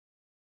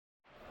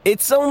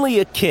It's only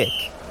a kick,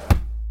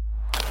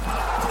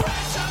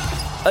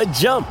 a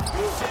jump,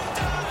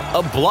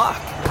 a block.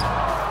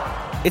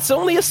 It's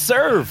only a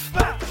serve.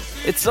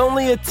 It's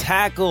only a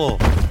tackle,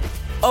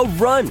 a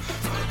run.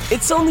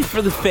 It's only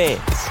for the fans.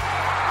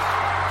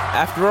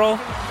 After all,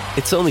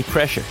 it's only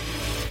pressure.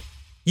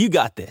 You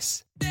got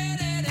this.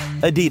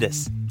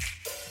 Adidas.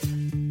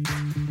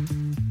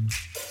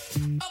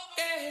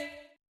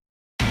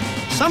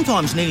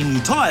 Sometimes needing new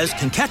tyres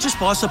can catch us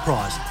by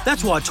surprise.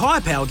 That's why Tyre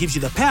Power gives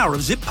you the power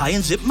of Zip Pay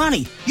and Zip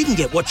Money. You can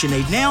get what you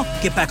need now,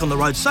 get back on the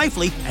road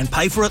safely and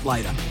pay for it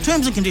later.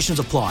 Terms and conditions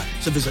apply.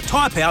 So visit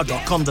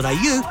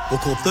tyrepower.com.au or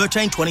call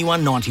 13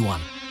 21 91.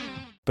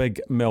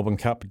 Big Melbourne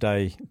Cup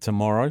day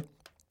tomorrow.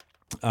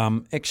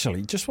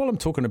 Actually, just while I'm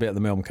talking about the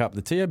Melbourne Cup,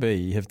 the TAB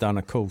have done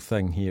a cool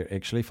thing here,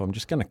 actually. If I'm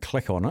just going to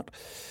click on it,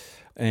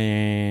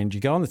 and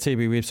you go on the TAB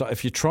website,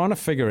 if you're trying to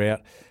figure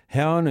out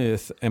how on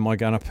earth am I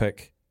going to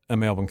pick a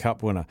Melbourne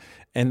Cup winner,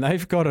 and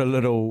they've got a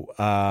little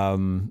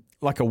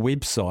like a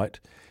website,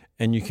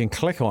 and you can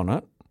click on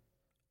it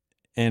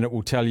and it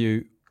will tell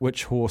you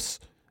which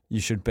horse you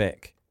should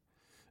back.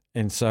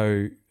 And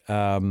so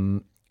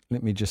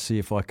let me just see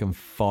if I can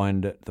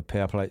find it, the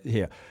power play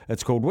here.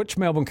 It's called Which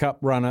Melbourne Cup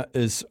Runner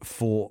Is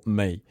For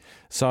Me.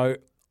 So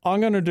I'm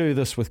going to do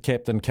this with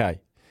Captain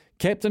K.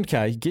 Captain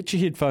K, get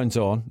your headphones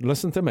on,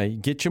 listen to me,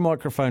 get your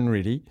microphone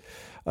ready.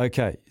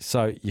 Okay,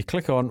 so you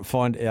click on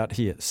find out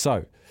here.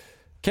 So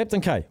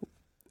Captain K,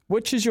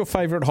 which is your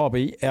favourite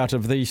hobby out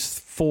of these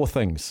four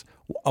things?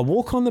 A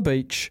walk on the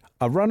beach,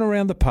 a run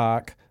around the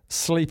park,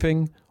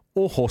 sleeping,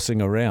 or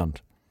horsing around?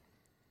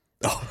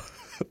 Oh,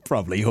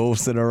 probably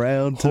horsing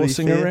around.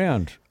 Horsing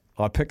around.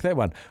 I picked that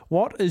one.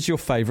 What is your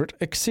favourite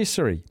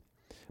accessory?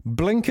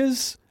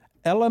 Blinkers,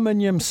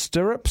 aluminium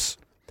stirrups,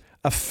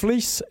 a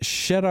fleece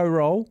shadow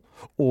roll,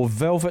 or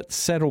velvet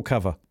saddle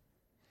cover?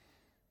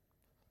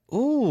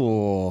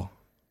 Ooh.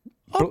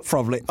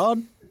 Probably.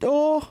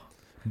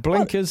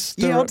 Blinkers,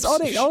 stirrups.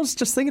 I was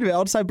just thinking about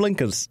it. I'd say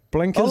blinkers.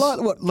 Blinkers? I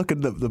like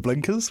looking at the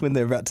blinkers when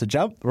they're about to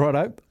jump.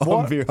 Righto.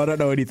 I don't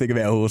know anything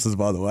about horses,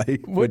 by the way.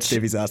 Which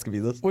Stevie's asking me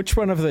this. Which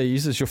one of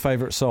these is your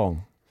favourite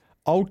song?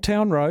 Old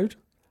Town Road,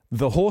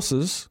 The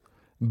Horses,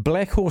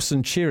 Black Horse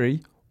and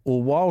Cherry,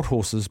 or Wild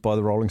Horses by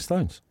the Rolling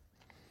Stones?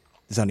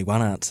 There's only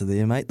one answer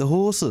there, mate. The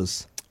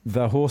horses.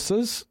 The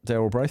Horses,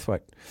 Daryl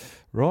Braithwaite.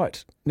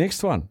 Right.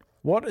 Next one.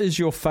 What is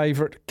your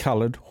favourite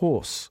coloured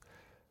horse?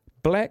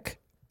 Black,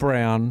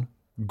 brown,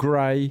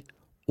 grey,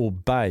 or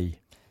bay?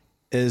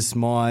 As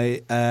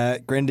my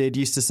granddad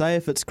used to say,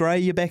 if it's grey,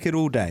 you back it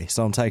all day.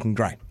 So I'm taking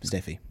grey,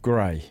 Staffy.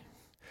 Grey.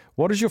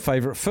 What is your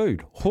favourite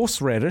food?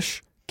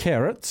 Horseradish,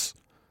 carrots,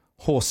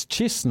 horse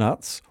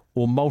chestnuts,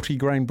 or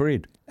multigrain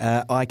bread?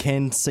 I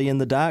can see in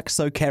the dark,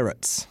 so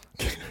carrots.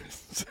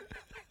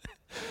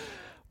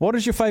 What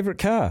is your favourite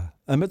car?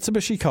 A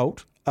Mitsubishi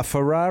Colt, a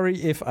Ferrari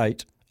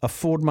F8, a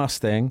Ford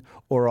Mustang,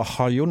 or a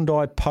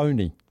Hyundai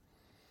Pony?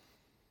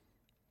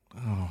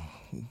 Oh,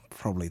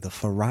 probably the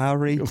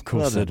Ferrari. Of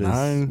course it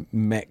is.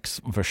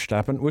 Max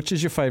Verstappen. Which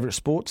is your favourite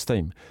sports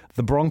team?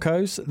 The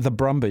Broncos, the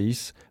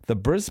Brumbies,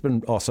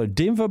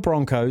 Denver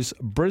Broncos,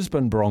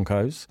 Brisbane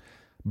Broncos,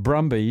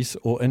 Brumbies,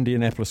 or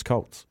Indianapolis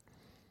Colts?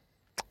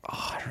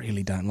 Oh, I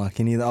really don't like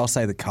any of that. I'll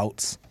say the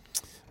Colts.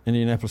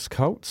 Indianapolis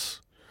Colts.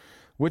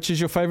 Which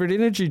is your favourite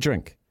energy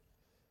drink?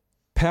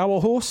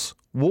 Power Horse,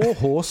 War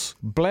Horse,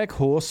 Black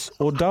Horse,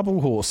 or Double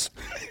Horse?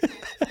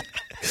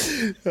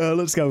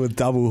 Let's go with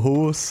Double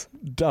Horse.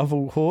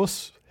 Double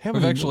Horse.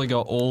 We've actually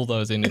got all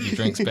those energy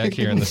drinks back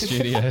here in the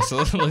studio,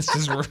 so let's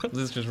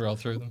just roll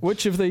through them.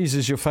 Which of these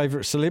is your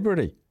favourite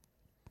celebrity?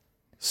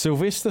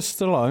 Sylvester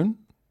Stallone.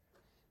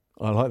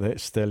 I like that,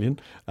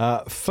 Stallion.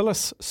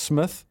 Phyllis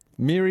Smith,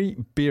 Mary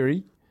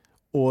Berry,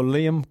 or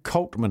Liam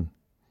Coltman?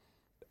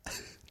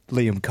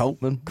 Liam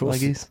Coltman, I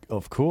guess.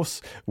 Of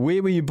course.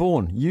 Where were you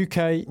born?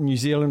 UK, New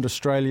Zealand,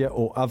 Australia,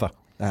 or other?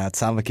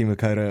 Tāmaki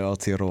Makaurau,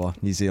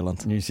 Aotearoa, New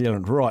Zealand. New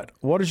Zealand, right.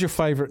 What is your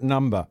favourite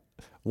number?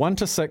 1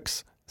 to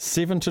 6,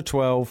 7 to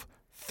 12,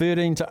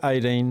 13 to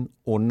 18,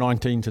 or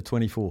 19 to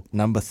 24?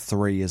 Number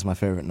 3 is my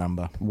favourite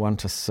number. 1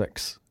 to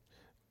 6.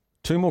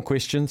 2 more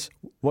questions.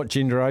 What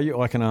gender are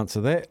you? I can answer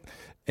that.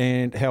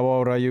 And how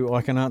old are you?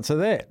 I can answer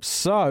that.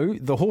 So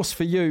the horse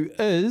for you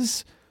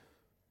is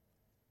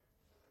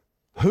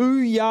Hu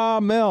Ya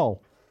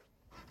Mel,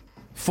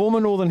 former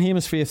Northern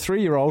Hemisphere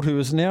 3-year-old who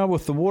is now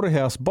with the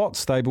Waterhouse Bott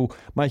stable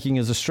making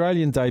his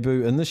Australian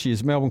debut in this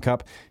year's Melbourne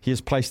Cup. He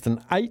has placed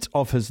in 8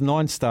 of his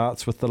 9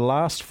 starts, with the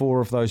last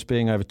 4 of those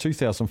being over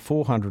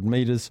 2,400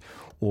 metres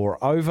or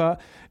over.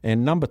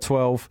 And number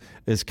 12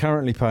 is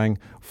currently paying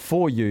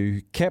for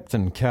you,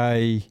 Captain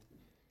K,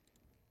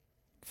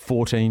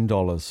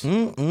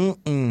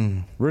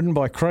 $14. Ridden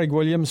by Craig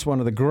Williams, one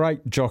of the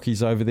great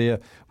jockeys over there,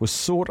 was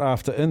sought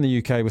after in the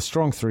UK with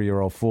strong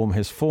 3-year-old form,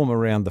 has form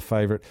around the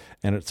favourite,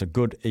 and it's a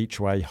good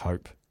each-way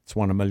hope. It's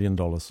won $1 million.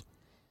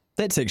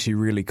 That's actually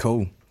really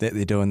cool that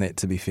they're doing that,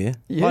 to be fair.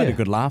 Yeah. I had a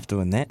good laugh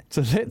doing that.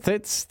 So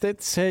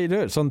that's how you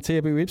do it. It's on the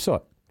TAB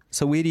website.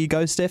 So where do you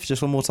go, Steph?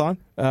 Just one more time.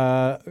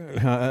 TAB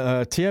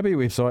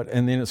website,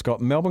 and then it's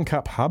got Melbourne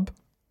Cup Hub.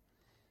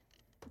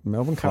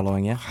 Melbourne Cup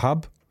Following you.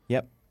 hub.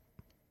 Yep.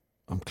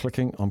 I'm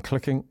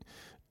clicking,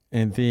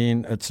 and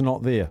then it's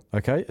not there.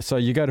 Okay, so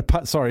you go to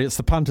it's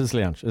the Punters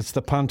Lounge. It's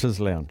the Punters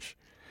Lounge,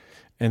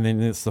 and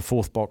then it's the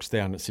fourth box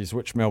down. It says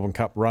which Melbourne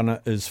Cup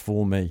runner is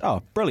for me.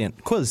 Oh,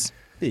 brilliant quiz.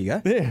 There you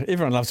go. Yeah,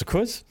 everyone loves a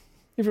quiz.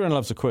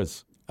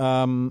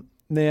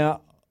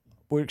 Now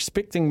we're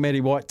expecting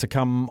Matty White to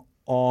come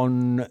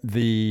on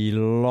the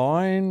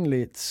line.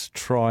 Let's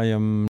try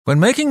him. When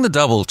making the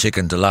double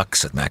chicken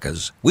deluxe at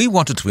Macca's, we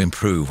wanted to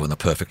improve on the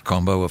perfect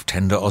combo of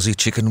tender Aussie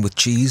chicken with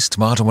cheese,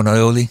 tomato and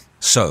aioli.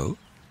 So,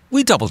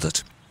 we doubled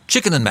it.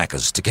 Chicken and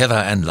Macca's, together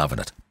and loving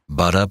it.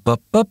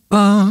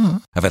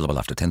 Ba-da-ba-ba-ba. Available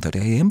after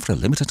 10:30 a.m. for a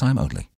limited time only.